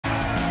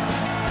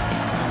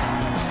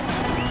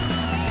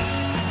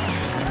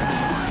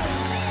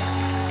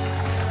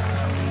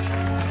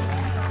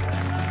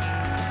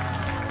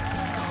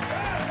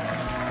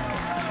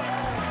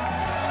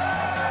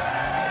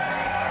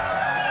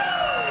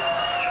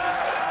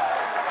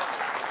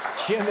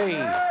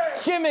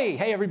Jimmy!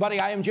 Hey, everybody,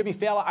 I am Jimmy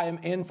Fallon. I am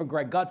in for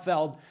Greg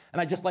Gutfeld.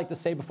 And I'd just like to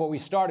say before we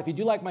start, if you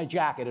do like my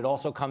jacket, it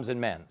also comes in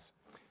men's.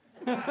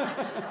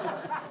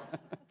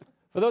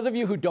 For those of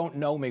you who don't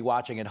know me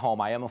watching at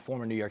home, I am a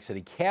former New York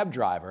City cab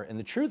driver, and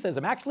the truth is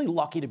I'm actually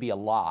lucky to be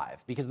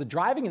alive because the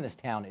driving in this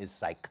town is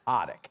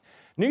psychotic.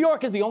 New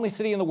York is the only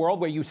city in the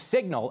world where you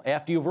signal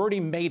after you've already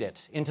made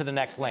it into the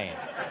next lane.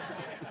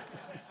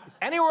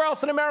 Anywhere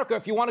else in America,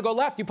 if you want to go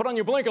left, you put on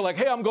your blinker like,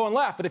 hey, I'm going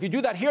left. But if you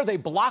do that here, they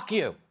block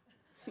you.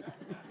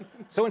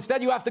 So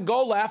instead, you have to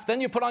go left,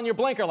 then you put on your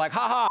blinker like,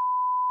 ha-ha,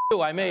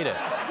 I made it.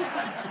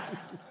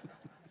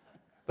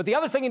 But the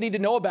other thing you need to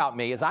know about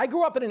me is I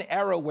grew up in an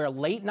era where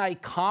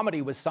late-night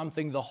comedy was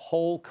something the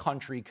whole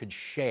country could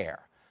share.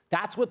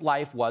 That's what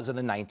life was in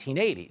the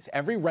 1980s.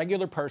 Every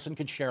regular person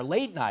could share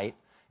late night,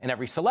 and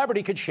every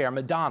celebrity could share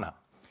Madonna.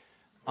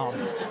 If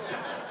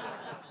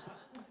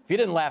you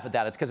didn't laugh at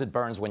that, it's because it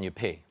burns when you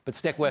pee. But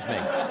stick with me.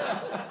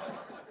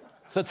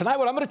 So tonight,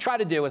 what I'm going to try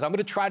to do is I'm going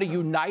to try to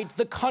unite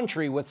the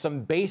country with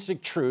some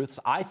basic truths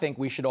I think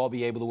we should all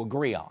be able to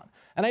agree on.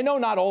 And I know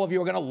not all of you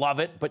are going to love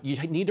it, but you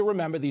need to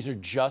remember these are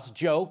just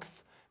jokes.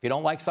 If you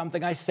don't like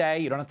something I say,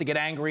 you don't have to get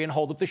angry and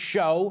hold up the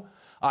show.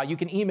 You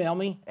can email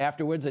me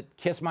afterwards at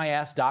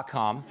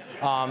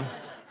kissmyass.com.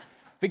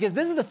 Because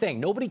this is the thing.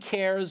 Nobody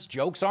cares.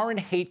 Jokes aren't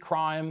hate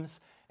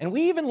crimes. And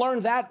we even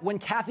learned that when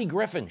Kathy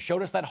Griffin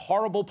showed us that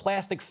horrible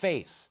plastic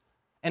face.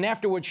 And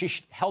afterwards, she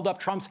held up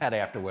Trump's head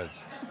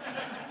afterwards.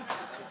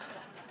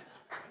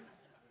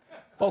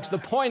 Folks, the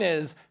point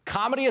is,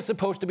 comedy is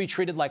supposed to be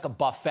treated like a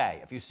buffet.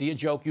 If you see a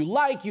joke you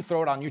like, you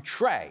throw it on your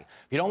tray.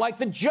 If you don't like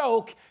the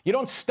joke, you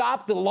don't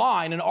stop the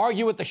line and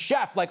argue with the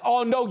chef like,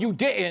 oh, no, you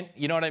didn't.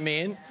 You know what I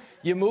mean?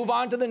 You move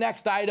on to the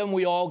next item.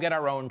 We all get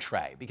our own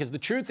tray. Because the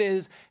truth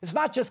is, it's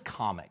not just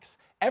comics.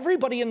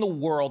 Everybody in the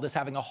world is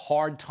having a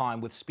hard time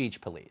with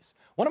speech police.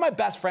 One of my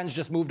best friends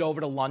just moved over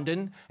to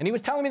London, and he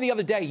was telling me the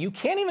other day, you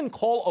can't even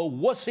call a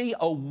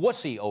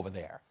wussy over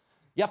there.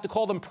 You have to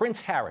call them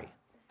Prince Harry.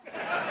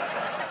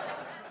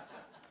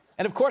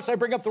 And of course, I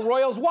bring up the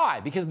royals.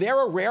 Why? Because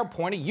they're a rare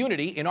point of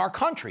unity in our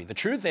country. The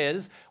truth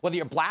is, whether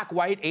you're black,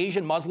 white,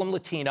 Asian, Muslim,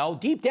 Latino,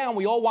 deep down,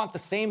 we all want the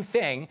same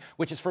thing,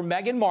 which is for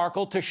Meghan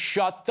Markle to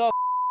shut the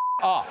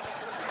up.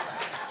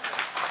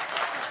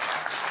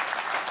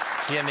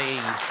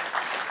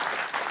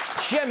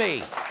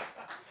 Jimmy.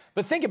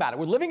 But think about it.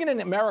 We're living in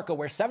an America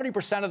where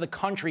 70% of the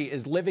country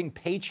is living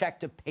paycheck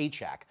to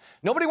paycheck.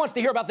 Nobody wants to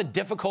hear about the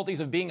difficulties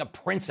of being a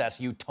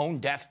princess, you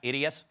tone-deaf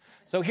idiot.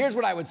 So here's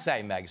what I would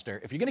say, Megster.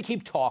 If you're going to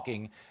keep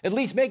talking, at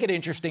least make it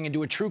interesting and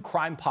do a true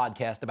crime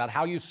podcast about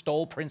how you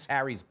stole Prince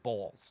Harry's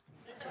balls.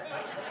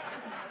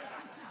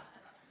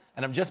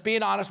 And I'm just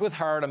being honest with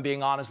her, and I'm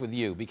being honest with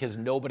you, because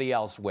nobody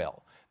else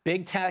will.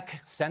 Big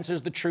tech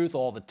censors the truth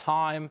all the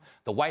time.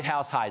 The White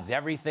House hides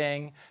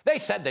everything. They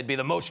said they'd be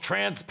the most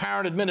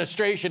transparent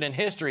administration in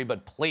history,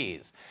 but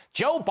please.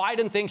 Joe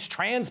Biden thinks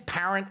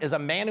transparent is a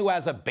man who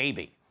has a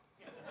baby.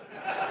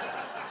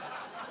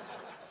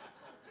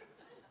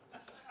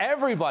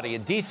 Everybody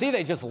in D.C.,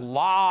 they just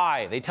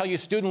lie. They tell you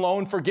student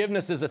loan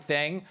forgiveness is a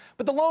thing,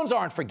 but the loans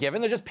aren't forgiven.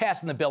 They're just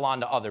passing the bill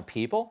on to other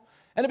people.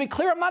 And to be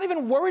clear, I'm not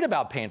even worried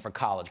about paying for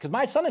college, because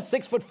my son is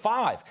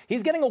 6'5".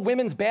 He's getting a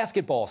women's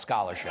basketball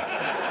scholarship.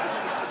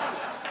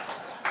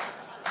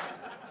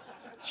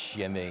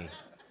 Jimmy.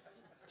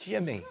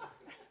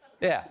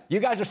 Yeah, you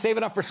guys are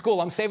saving up for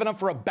school. I'm saving up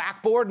for a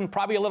backboard and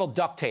probably a little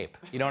duct tape.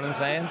 You know what I'm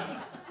saying?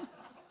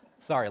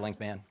 Sorry, Link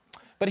Man.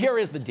 But here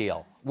is the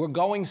deal. We're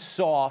going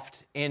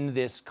soft in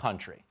this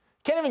country.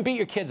 Can't even beat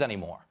your kids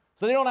anymore,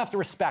 so they don't have to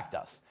respect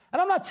us.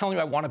 And I'm not telling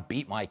you I want to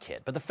beat my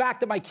kid, but the fact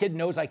that my kid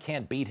knows I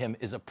can't beat him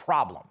is a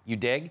problem. You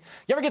dig?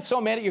 You ever get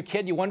so mad at your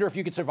kid you wonder if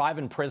you could survive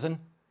in prison?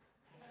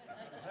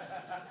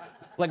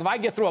 Like, if I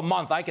get through a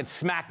month, I could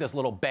smack this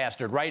little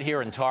bastard right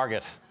here in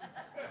Target.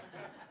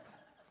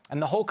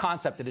 And the whole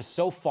concept that is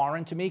so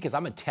foreign to me, because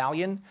I'm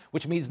Italian,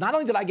 which means not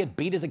only did I get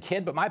beat as a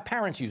kid, but my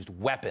parents used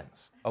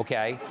weapons,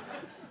 okay?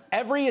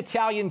 Every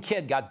Italian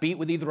kid got beat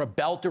with either a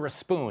belt or a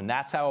spoon.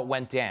 That's how it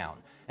went down.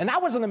 And that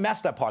wasn't the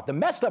messed up part. The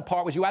messed up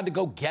part was you had to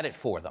go get it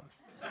for them.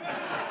 Do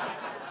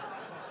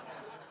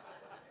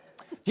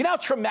you know how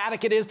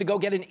traumatic it is to go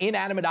get an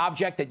inanimate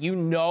object that you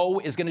know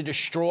is going to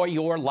destroy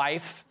your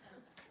life?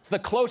 It's the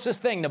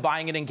closest thing to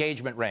buying an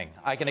engagement ring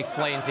I can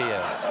explain to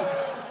you.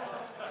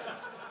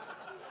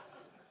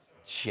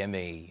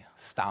 Jimmy,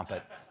 stomp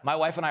it. My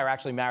wife and I are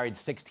actually married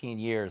 16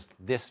 years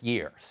this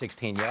year.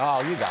 16 years. Oh,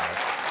 you got it.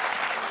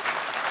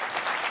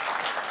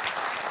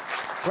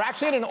 We're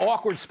actually in an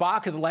awkward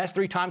spot because the last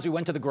 3 times we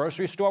went to the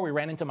grocery store, we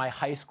ran into my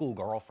high school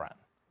girlfriend.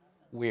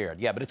 Weird.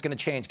 Yeah, but it's going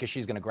to change because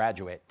she's going to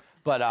graduate.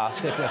 But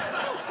stick with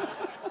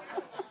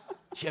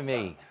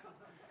Jimmy.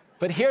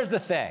 But here's the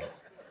thing,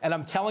 and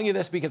I'm telling you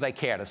this because I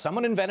cared. If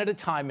someone invented a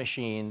time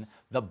machine,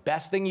 the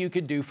best thing you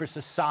could do for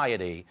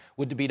society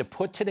would be to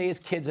put today's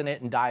kids in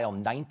it and dial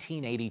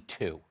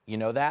 1982. You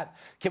know that?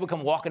 Kid would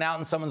come walking out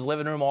in someone's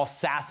living room all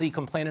sassy,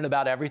 complaining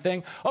about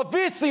everything. A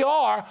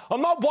VCR?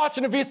 I'm not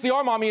watching a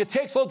VCR, Mommy. It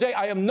takes all day.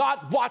 I am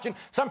not watching.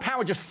 Some parent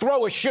would just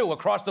throw a shoe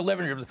across the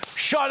living room.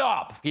 Shut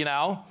up, you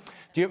know?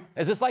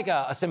 Is this like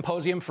a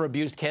symposium for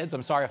abused kids?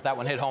 I'm sorry if that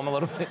one hit home a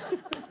little bit.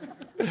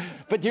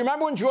 But do you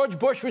remember when George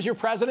Bush was your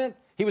president?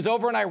 He was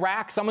over in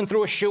Iraq, someone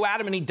threw a shoe at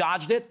him and he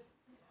dodged it?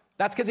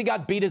 That's because he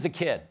got beat as a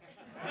kid.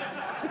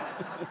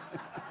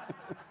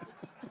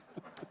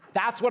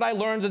 That's what I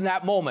learned in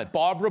that moment.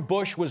 Barbara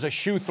Bush was a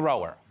shoe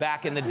thrower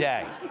back in the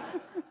day.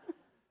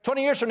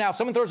 20 years from now,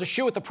 someone throws a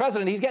shoe at the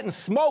president, he's getting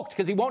smoked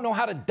because he won't know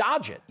how to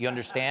dodge it, you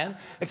understand?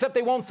 Except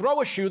they won't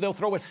throw a shoe, they'll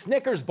throw a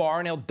Snickers bar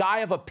and he'll die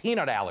of a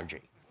peanut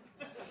allergy.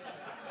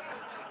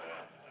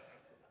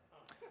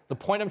 The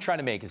point I'm trying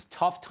to make is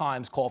tough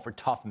times call for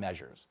tough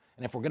measures.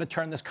 And if we're going to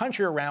turn this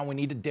country around, we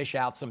need to dish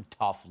out some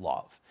tough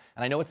love.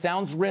 And I know it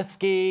sounds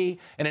risky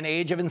in an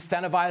age of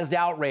incentivized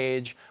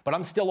outrage, but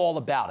I'm still all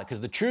about it,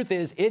 because the truth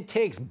is it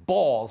takes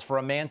balls for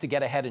a man to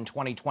get ahead in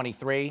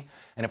 2023.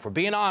 And if we're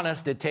being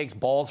honest, it takes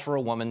balls for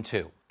a woman,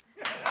 too.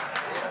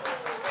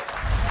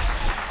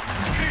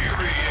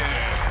 Period.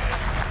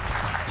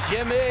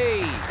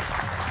 Jimmy.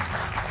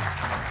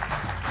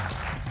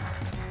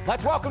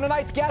 Let's welcome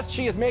tonight's guest.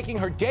 She is making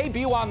her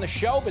debut on the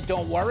show, but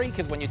don't worry,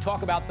 because when you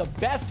talk about the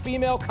best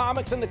female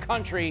comics in the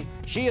country,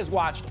 she has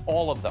watched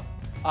all of them.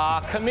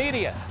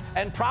 Comedian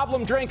and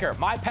problem drinker,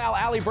 my pal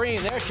Allie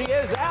Breen. There she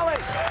is, Allie.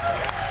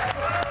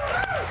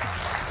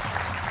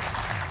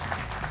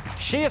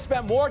 She has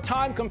spent more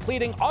time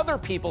completing other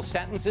people's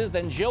sentences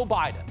than Jill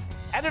Biden.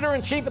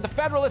 Editor-in-chief of The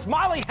Federalist,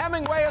 Molly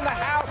Hemingway in the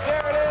house.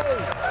 There it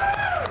is.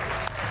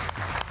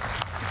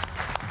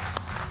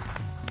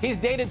 He's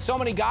dated so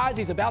many guys,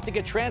 he's about to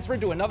get transferred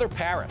to another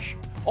parish.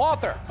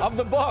 Author of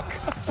the book,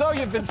 So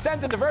You've Been Sent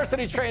to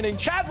Diversity Training,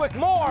 Chadwick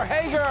Moore.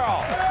 Hey,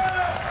 girl.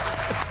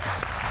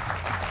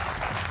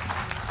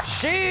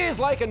 She's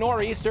like a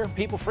nor'easter.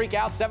 People freak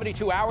out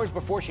 72 hours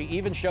before she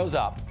even shows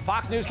up.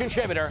 Fox News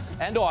contributor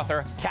and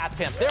author, Kat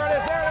Timpf. There it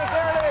is, there it is,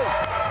 there it is.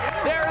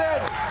 There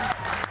it is.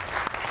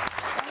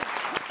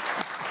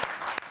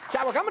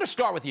 Chadwick, I'm going to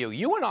start with you.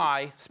 You and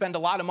I spend a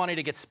lot of money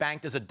to get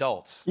spanked as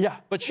adults. Yeah.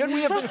 But should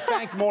we have been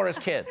spanked more as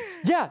kids?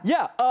 Yeah.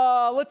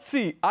 Let's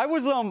see. I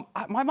was,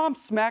 my mom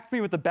smacked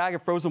me with a bag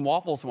of frozen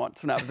waffles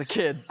once when I was a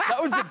kid.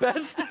 That was the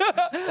best.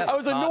 I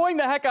was annoying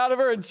the heck out of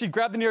her, and she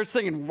grabbed the nearest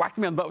thing and whacked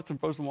me on the butt with some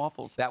frozen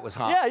waffles. That was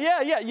hot.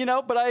 Yeah, you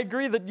know, but I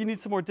agree that you need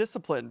some more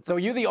discipline. So are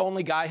you the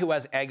only guy who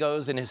has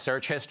Eggos in his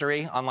search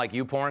history, unlike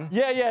YouPorn?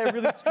 Yeah, it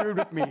really screwed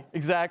with me.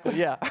 Exactly,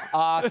 yeah.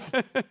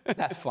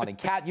 That's funny.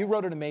 Kat, you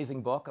wrote an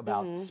amazing book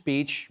about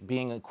speech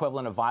being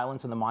equivalent of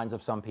violence in the minds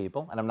of some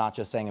people. And I'm not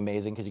just saying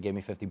amazing because you gave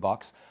me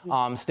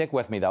 $50. Stick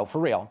with me, though, for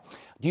real.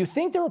 Do you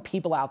think there are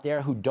people out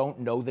there who don't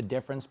know the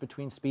difference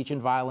between speech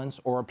and violence,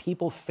 or are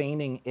people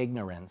feigning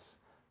ignorance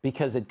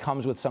because it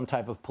comes with some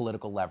type of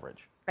political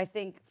leverage? I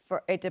think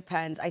it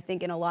depends. I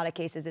think in a lot of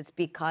cases it's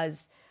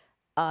because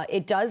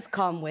it does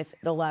come with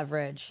the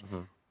leverage.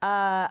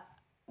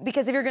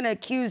 Because if you're going to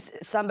accuse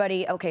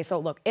somebody, okay, so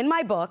look, in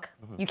my book,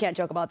 you can't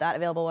joke about that,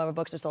 available wherever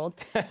books are sold.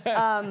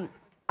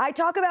 I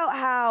talk about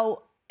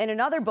how in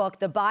another book,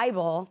 the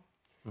Bible,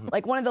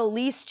 like one of the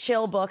least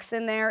chill books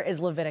in there is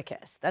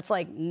Leviticus. That's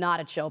like not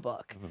a chill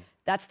book.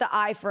 That's the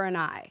eye for an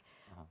eye.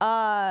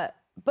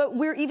 But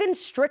we're even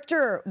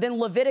stricter than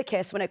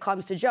Leviticus when it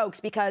comes to jokes,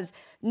 because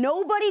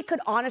nobody could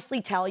honestly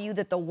tell you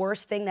that the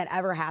worst thing that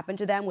ever happened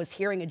to them was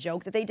hearing a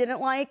joke that they didn't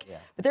like.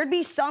 But there'd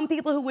be some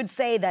people who would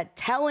say that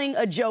telling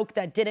a joke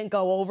that didn't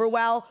go over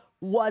well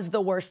was the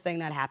worst thing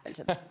that happened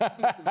to them.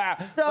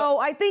 So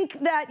I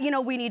think that, you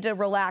know, we need to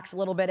relax a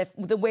little bit if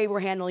the way we're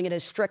handling it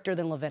is stricter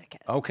than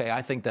Leviticus. Okay,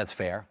 I think that's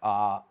fair.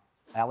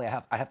 Allie,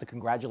 I have to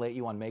congratulate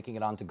you on making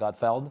it onto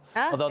Gutfeld.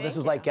 Although this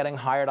is like getting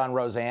hired on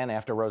Roseanne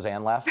after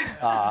Roseanne left.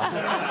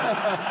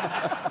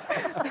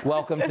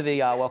 Welcome to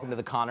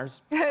the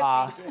Connors.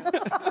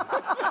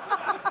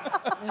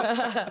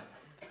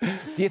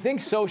 Do you think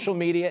social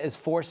media is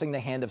forcing the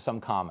hand of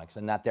some comics,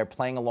 and that they're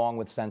playing along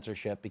with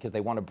censorship because they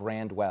want to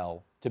brand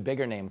well to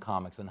bigger name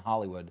comics in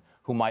Hollywood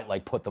who might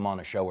like put them on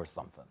a show or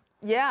something?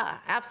 Yeah,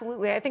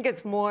 absolutely. I think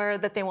it's more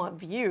that they want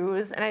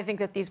views, and I think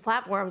that these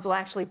platforms will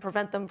actually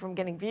prevent them from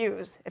getting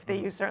views if they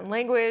use certain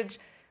language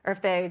or if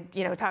they,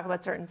 you know, talk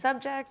about certain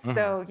subjects.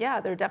 So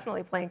yeah, they're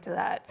definitely playing to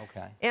that.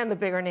 Okay. And the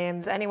bigger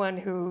names, anyone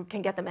who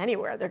can get them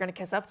anywhere, they're going to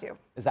kiss up to.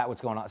 Is that what's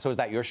going on? So is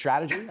that your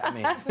strategy? I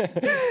mean,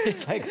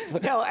 it's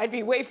like, no, I'd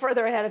be way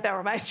further ahead if that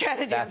were my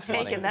strategy. That's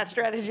I'm taking that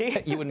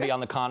strategy. You wouldn't be on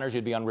the Connors,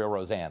 you'd be on Real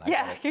Roseanne.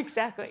 Yeah,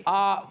 exactly.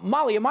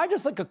 Molly, am I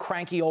just like a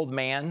cranky old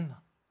man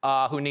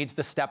who needs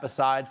to step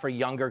aside for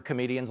younger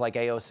comedians like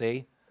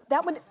AOC?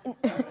 That would,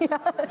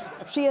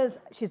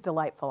 she's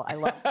delightful. I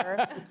love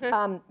her.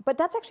 But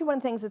that's actually one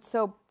of the things that's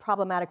so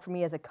problematic for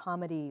me as a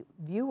comedy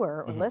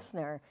viewer or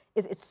listener,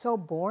 is it's so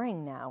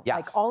boring now. Yes.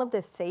 Like all of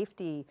this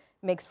safety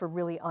makes for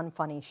really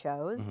unfunny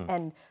shows.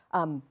 And,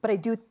 but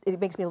it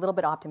makes me a little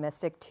bit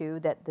optimistic too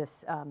that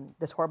this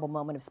horrible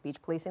moment of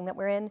speech policing that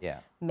we're in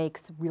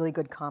makes really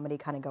good comedy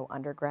kind of go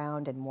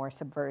underground and more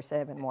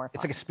subversive and more fun.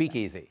 It's like a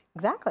speakeasy.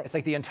 Exactly. It's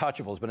like the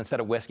Untouchables, but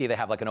instead of whiskey, they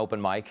have like an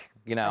open mic,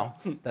 you know?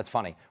 That's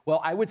funny. Well,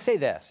 I would say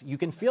this. You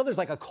can feel there's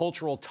like a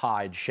cultural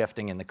tide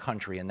shifting in the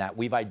country in that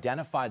we've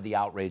identified the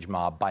outrage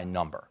mob by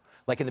number.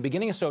 Like in the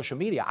beginning of social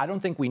media, I don't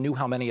think we knew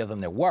how many of them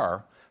there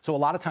were. So a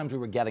lot of times we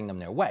were getting them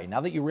their way. Now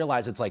that you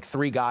realize it's like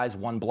 3 guys,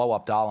 1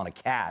 blow-up doll, and a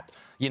cat,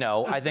 you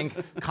know, I think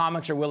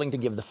comics are willing to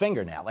give the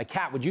finger now. Like,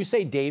 Kat, would you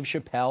say Dave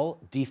Chappelle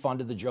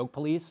defunded the joke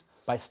police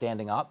by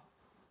standing up?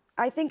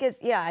 I think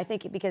it's, yeah, I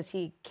think because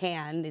he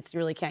can. It's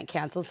really can't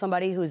cancel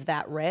somebody who's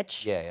that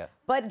rich. Yeah, yeah.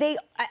 But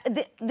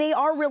they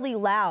are really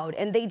loud,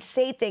 and they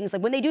say things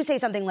like, when they do say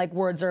something like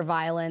words are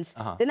violence,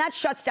 then that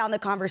shuts down the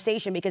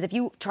conversation, because if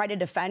you try to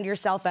defend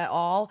yourself at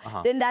all,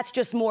 then that's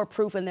just more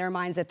proof in their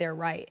minds that they're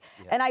right.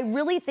 Yeah. And I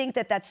really think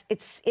that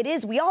it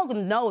is, we all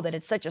know that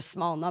it's such a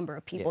small number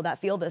of people that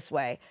feel this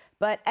way.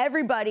 But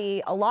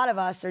everybody, a lot of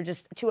us are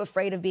just too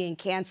afraid of being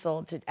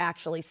canceled to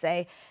actually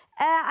say,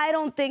 I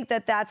don't think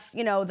that that's,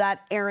 you know,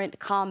 that errant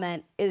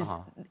comment is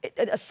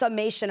a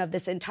summation of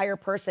this entire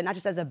person, not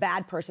just as a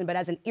bad person, but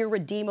as an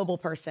irredeemable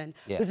person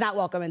who's not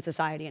welcome in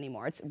society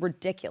anymore. It's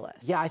ridiculous.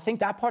 Yeah, I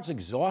think that part's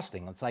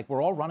exhausting. It's like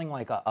we're all running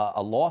like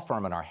a law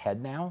firm in our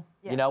head now,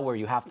 you know, where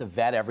you have to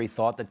vet every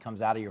thought that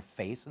comes out of your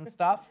face and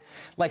stuff.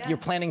 Like you're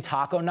planning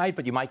taco night,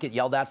 but you might get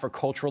yelled at for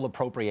cultural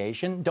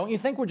appropriation. Don't you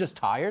think we're just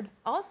tired?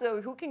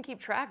 Also, who can keep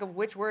track of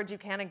which words you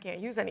can and can't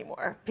use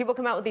anymore? People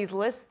come out with these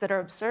lists that are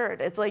absurd.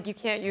 It's like you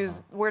can't use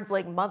words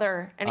like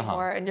mother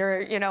anymore, and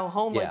you're, you know,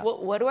 home. Like,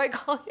 what do I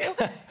call you?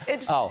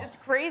 It's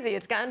crazy.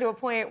 It's gotten to a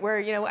point where,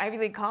 you know, Ivy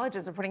League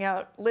colleges are putting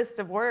out lists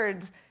of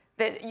words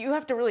that you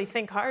have to really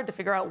think hard to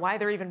figure out why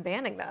they're even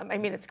banning them. I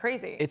mean, it's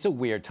crazy. It's a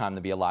weird time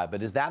to be alive,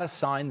 but is that a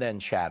sign then,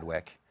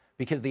 Chadwick?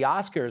 Because the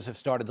Oscars have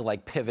started to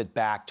like pivot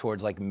back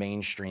towards like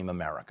mainstream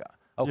America.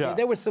 Okay,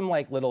 there was some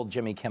like little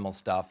Jimmy Kimmel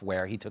stuff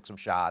where he took some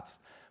shots,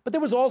 but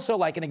there was also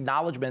like an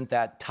acknowledgement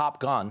that Top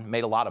Gun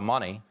made a lot of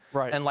money.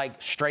 Right. And like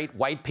straight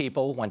white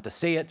people went to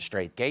see it,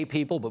 straight gay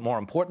people, but more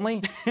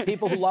importantly,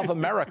 people who love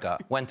America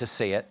went to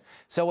see it.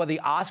 So are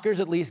the Oscars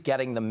at least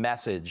getting the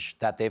message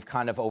that they've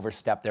kind of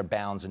overstepped their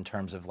bounds in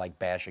terms of like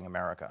bashing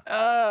America?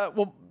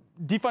 Well,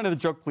 defunded the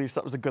joke police.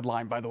 That was a good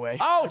line, by the way.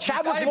 Oh,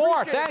 Chadwick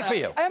Moore, thank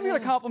you. I am here to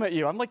compliment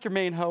you. I'm like your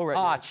main hoe right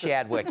now. Ah,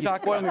 Chadwick, you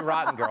spoiled me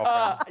rotten,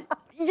 girlfriend.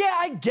 Yeah,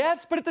 I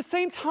guess, but at the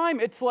same time,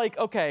 it's like,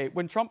 okay,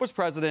 when Trump was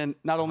president,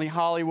 not only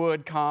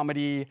Hollywood,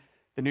 comedy,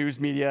 the news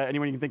media,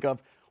 anyone you can think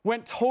of,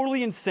 went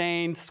totally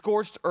insane,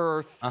 scorched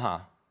earth,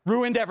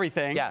 ruined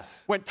everything.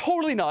 Yes. Went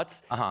totally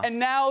nuts. And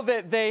now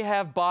that they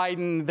have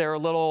Biden, they're a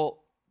little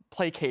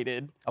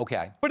placated.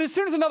 Okay. But as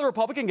soon as another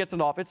Republican gets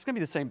in office, it's going to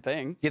be the same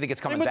thing. You think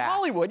it's coming back? back?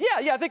 Same with Hollywood.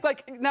 Yeah, I think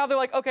like now they're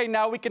like, okay,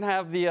 now we can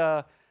have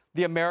the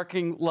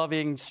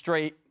American-loving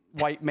straight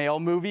white male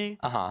movie.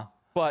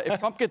 But if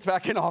Trump gets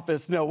back in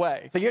office, no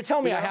way. So you're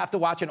telling me I have to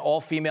watch an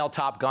all-female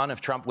Top Gun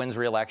if Trump wins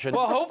re-election?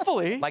 Well,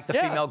 hopefully. Like the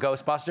female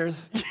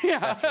Ghostbusters? Yeah.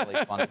 That's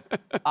really funny.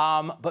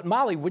 But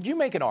Molly, would you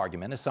make an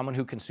argument as someone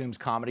who consumes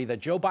comedy that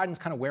Joe Biden's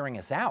kind of wearing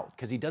us out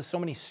because he does so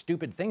many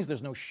stupid things,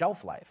 there's no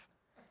shelf life?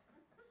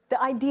 The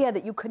idea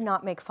that you could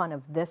not make fun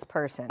of this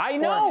person. I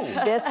know.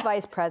 Or this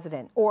vice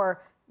president,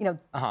 or you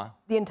know,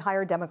 the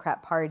entire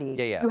Democrat Party.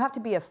 You have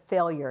to be a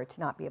failure to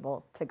not be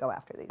able to go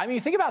after these. I mean,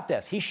 think about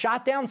this. He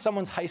shot down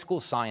someone's high school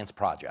science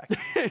project.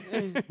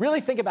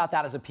 Really think about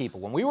that as a people.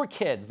 When we were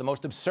kids, the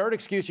most absurd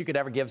excuse you could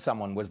ever give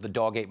someone was the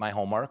dog ate my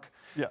homework.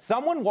 Yeah.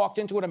 Someone walked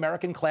into an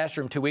American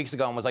classroom 2 weeks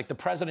ago and was like, the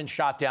president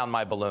shot down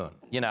my balloon,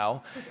 you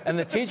know? And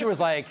the teacher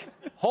was like,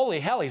 holy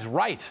hell, he's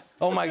right.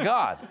 Oh, my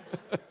God.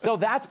 So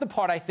that's the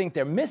part I think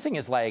they're missing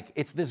is like,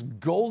 it's this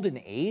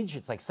golden age.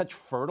 It's like such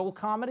fertile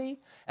comedy.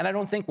 And I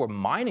don't think we're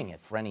mining it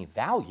for any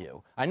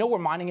value. I know we're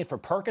mining it for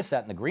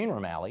Percocet in the Green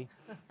Room Alley.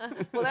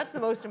 Well, that's the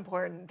most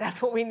important.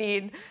 That's what we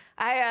need.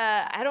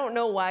 I don't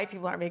know why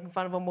people aren't making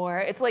fun of them more.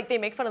 It's like they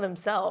make fun of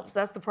themselves.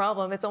 That's the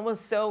problem. It's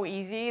almost so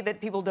easy that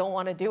people don't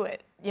want to do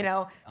it. You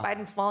know,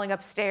 Biden's falling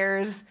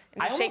upstairs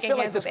and I shaking feel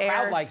like hands this with air.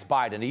 crowd likes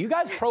Biden. Are you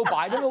guys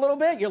pro-Biden a little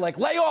bit? You're like,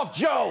 lay off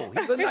Joe.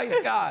 He's a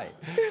nice guy.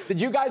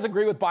 Did you guys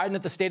agree with Biden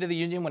at the State of the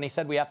Union when he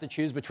said we have to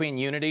choose between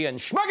unity and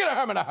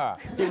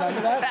schmugger-hermanaha? Do you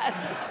remember that?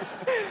 Best.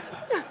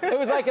 It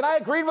was like, and I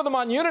agreed with him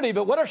on unity,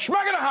 but what if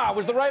schmugger-ha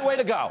was the right way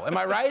to go? Am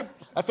I right?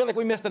 I feel like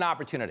we missed an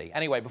opportunity.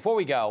 Anyway, before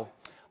we go,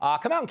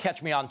 come out and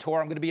catch me on tour.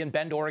 I'm going to be in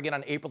Bend, Oregon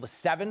on April the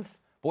 7th.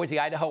 Boise,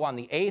 Idaho on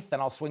the 8th, then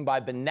I'll swing by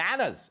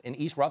Bananas in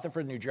East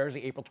Rutherford, New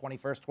Jersey, April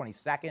 21st,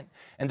 22nd.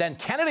 And then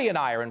Kennedy and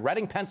I are in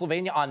Reading,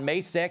 Pennsylvania on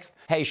May 6th.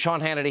 Hey,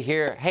 Sean Hannity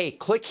here. Hey,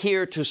 click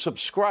here to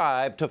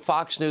subscribe to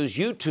Fox News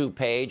YouTube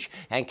page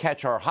and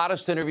catch our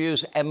hottest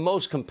interviews and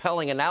most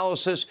compelling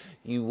analysis.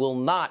 You will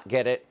not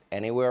get it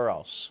anywhere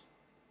else.